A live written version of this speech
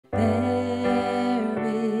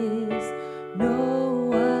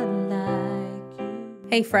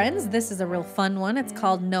Hey friends, this is a real fun one. It's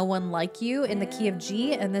called No One Like You in the key of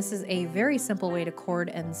G, and this is a very simple way to chord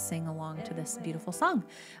and sing along to this beautiful song.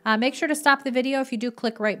 Make sure to stop the video. If you do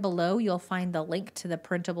click right below, you'll find the link to the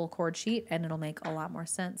printable chord sheet, and it'll make a lot more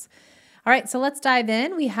sense. All right, so let's dive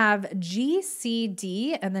in. We have G, C,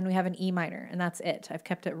 D, and then we have an E minor, and that's it. I've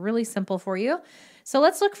kept it really simple for you. So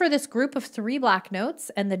let's look for this group of 3 black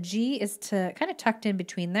notes, and the G is kind of tucked in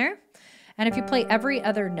between there. And if you play every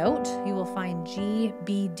other note, you will find G,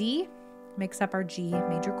 B, D makes up our G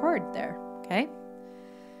major chord there, okay?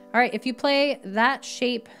 All right, if you play that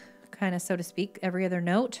shape, kind of so to speak, every other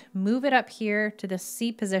note, move it up here to the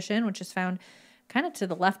C position, which is found kind of to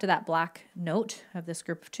the left of that black note of this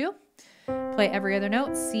group of 2. Play every other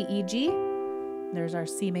note, C, E, G. There's our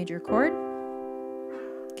C major chord,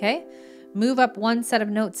 okay? Move up one set of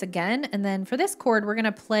notes again, and then for this chord, we're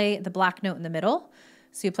gonna play the black note in the middle.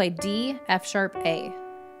 So you play D, F sharp, A,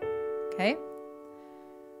 okay?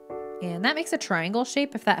 And that makes a triangle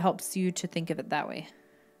shape if that helps you to think of it that way.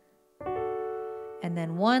 And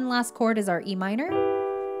then one last chord is our E minor,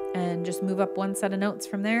 and just move up one set of notes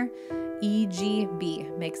from there. E, G, B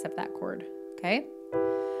makes up that chord, okay?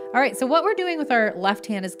 All right, so what we're doing with our left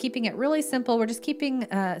hand is keeping it really simple. We're just keeping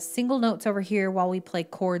single notes over here while we play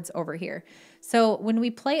chords over here. So when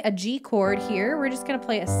we play a G chord here, we're just gonna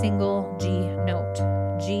play a single G note,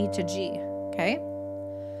 G to G, okay?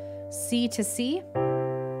 C to C,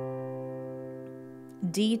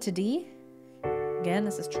 D to D. Again,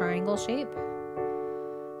 this is triangle shape.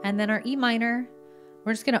 And then our E minor,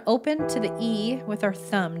 we're just gonna open to the E with our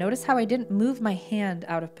thumb. Notice how I didn't move my hand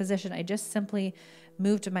out of position. I just simply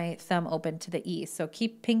moved my thumb open to the E. So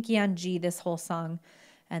keep pinky on G this whole song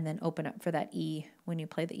and then open up for that E when you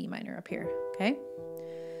play the E minor up here, okay?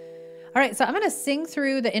 All right, so I'm gonna sing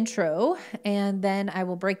through the intro and then I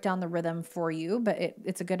will break down the rhythm for you, but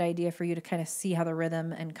it's a good idea for you to kind of see how the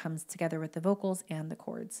rhythm and comes together with the vocals and the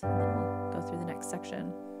chords. And then we'll go through the next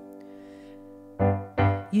section.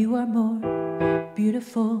 You are more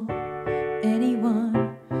beautiful,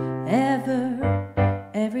 anyone, ever,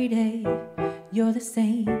 every day. You're the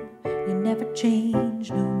same, you never change,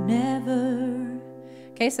 no never.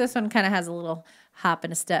 Okay, so this one kind of has a little hop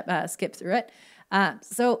and a step, skip through it.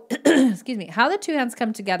 So, excuse me, how the 2 hands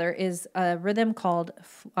come together is a rhythm called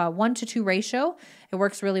 1-to-2 ratio. It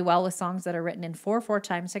works really well with songs that are written in 4/4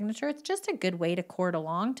 time signature. It's just a good way to chord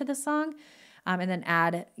along to the song and then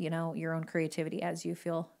add, your own creativity as you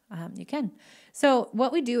feel you can. So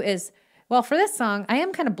what we do is, well, for this song, I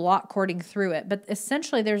am kind of block chording through it, but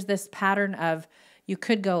essentially there's this pattern of you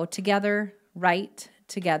could go together, right,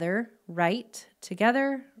 together, right,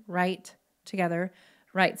 together, right, together,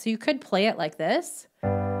 right. So you could play it like this. You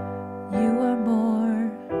are more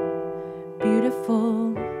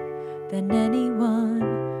beautiful than anyone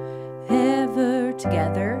ever.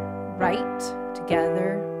 Together, right,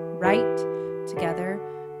 together, right, together,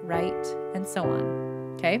 right, and so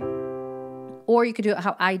on, okay? Or you could do it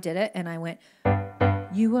how I did it, and I went,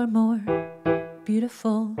 you are more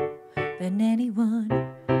beautiful than anyone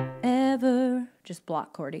ever. Just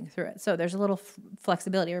block chording through it. So there's a little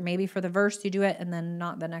flexibility, or maybe for the verse you do it and then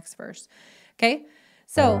not the next verse. Okay,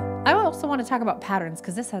 so I also want to talk about patterns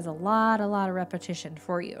because this has a lot of repetition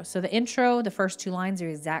for you. So the intro, the first 2 lines are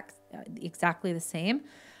exactly the same.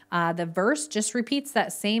 The verse just repeats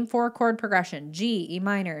that same 4-chord progression: G, E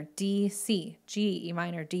minor, D, C, G, E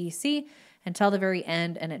minor, D, C, until the very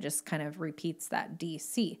end, and it just kind of repeats that D,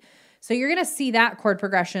 C. So you're going to see that chord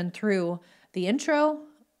progression through the intro,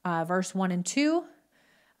 verse 1 and 2.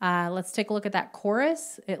 Let's take a look at that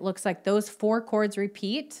chorus. It looks like those 4 chords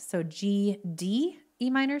repeat. So G, D, E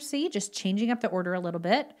minor, C, just changing up the order a little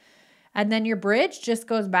bit. And then your bridge just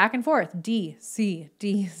goes back and forth. D, C,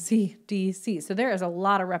 D, C, D, C. So there is a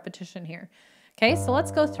lot of repetition here. Okay, so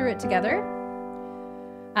let's go through it together.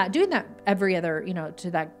 Doing that every other,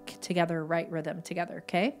 to that together, right rhythm together,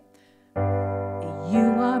 okay?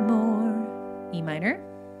 You are more, E minor,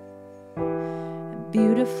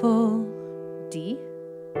 beautiful, D,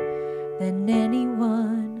 than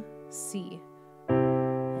anyone, C,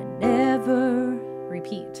 and ever,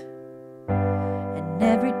 repeat, and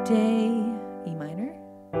every day, E minor,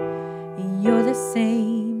 you're the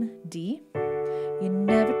same, D, you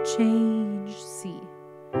never change, C,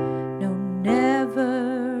 no, never.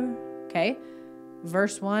 Okay,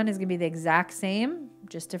 verse 1 is going to be the exact same,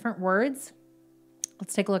 just different words.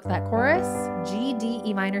 Let's take a look at that chorus. G, D,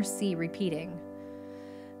 E minor, C, repeating.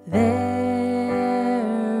 There,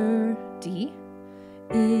 D,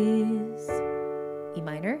 is E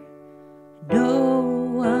minor. No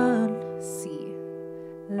one, C,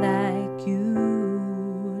 like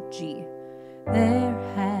you, G. There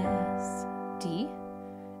has, D,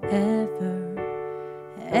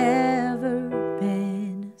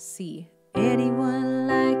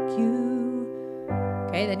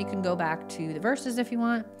 can go back to the verses if you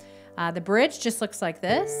want. The bridge just looks like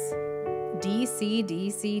this. D, C, D,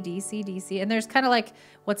 C, D, C, D, C. And there's kind of like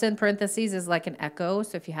what's in parentheses is like an echo.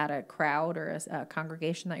 So if you had a crowd or a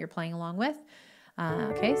congregation that you're playing along with.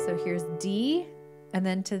 Okay, so here's D and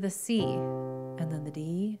then to the C. And then the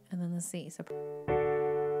D and then the C. So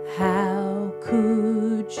how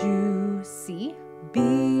could you C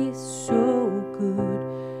be so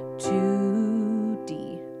good to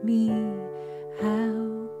D me?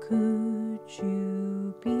 How could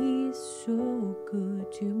you be so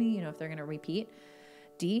good to me? You know, if they're going to repeat.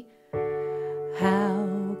 D.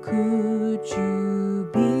 How could you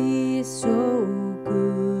be so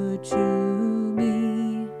good to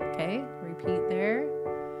me? Okay, repeat there.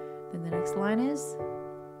 Then the next line is,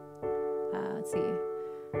 let's see.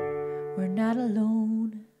 We're not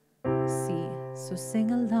alone. C. So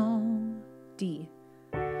sing along. D.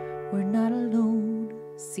 We're not alone.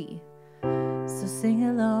 C. So sing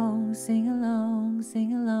along, sing along,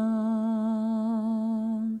 sing along.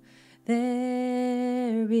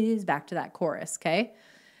 There is back to that chorus, okay?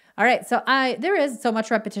 All right, so there is so much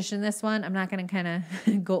repetition in this one. I'm not going to kind of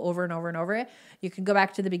go over and over and over it. You can go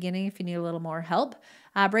back to the beginning if you need a little more help.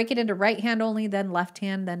 Break it into right hand only, then left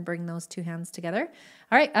hand, then bring those two hands together.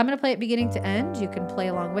 All right, I'm going to play it beginning to end. You can play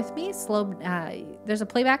along with me. There's a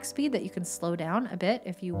playback speed that you can slow down a bit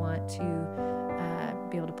if you want to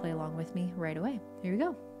be able to play along with me right away. Here we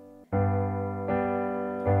go.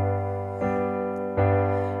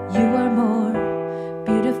 You are more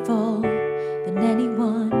beautiful than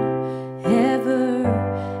anyone ever.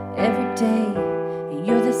 Every day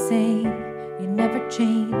you're the same. You never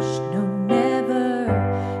change, no never.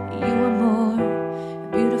 You are more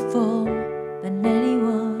beautiful than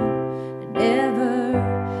anyone and ever.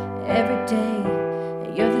 Every day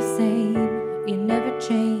you're the same. You never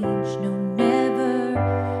change, no never.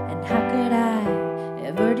 And how could I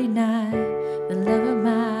ever deny the love of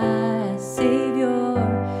my Savior?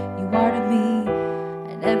 You are to me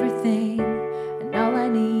and everything and all I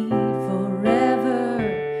need forever.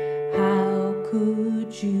 How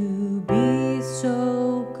could you be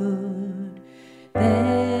so good?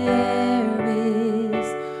 There is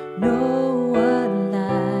no one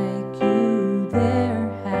like you. There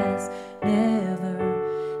has never,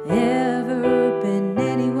 ever been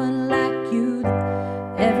anyone like you.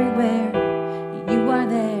 Everywhere you are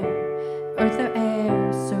there, earth or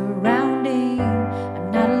air surrounding.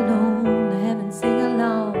 I'm not alone, the heavens sing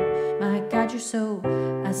along. My God, you're so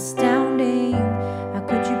astounding. How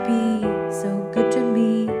could you be so good to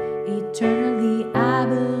me? Eternally, I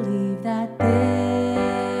believe that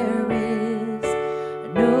there is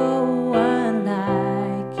no one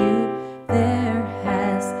like you. There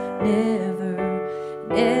has never,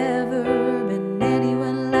 never been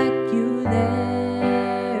anyone like you.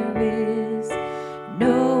 There is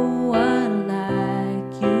no one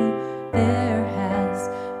like you. There has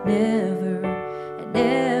never,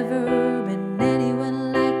 never been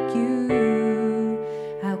anyone like you.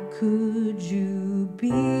 How could you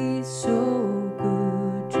be so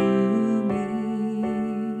good to me?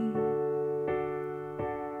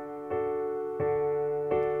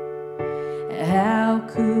 How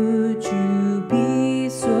could you be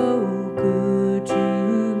so good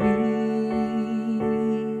to me?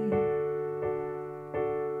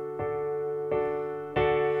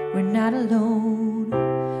 We're not alone,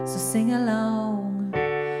 so sing along.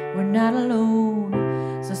 We're not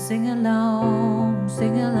alone, so sing along,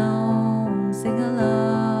 sing along, sing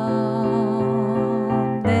along.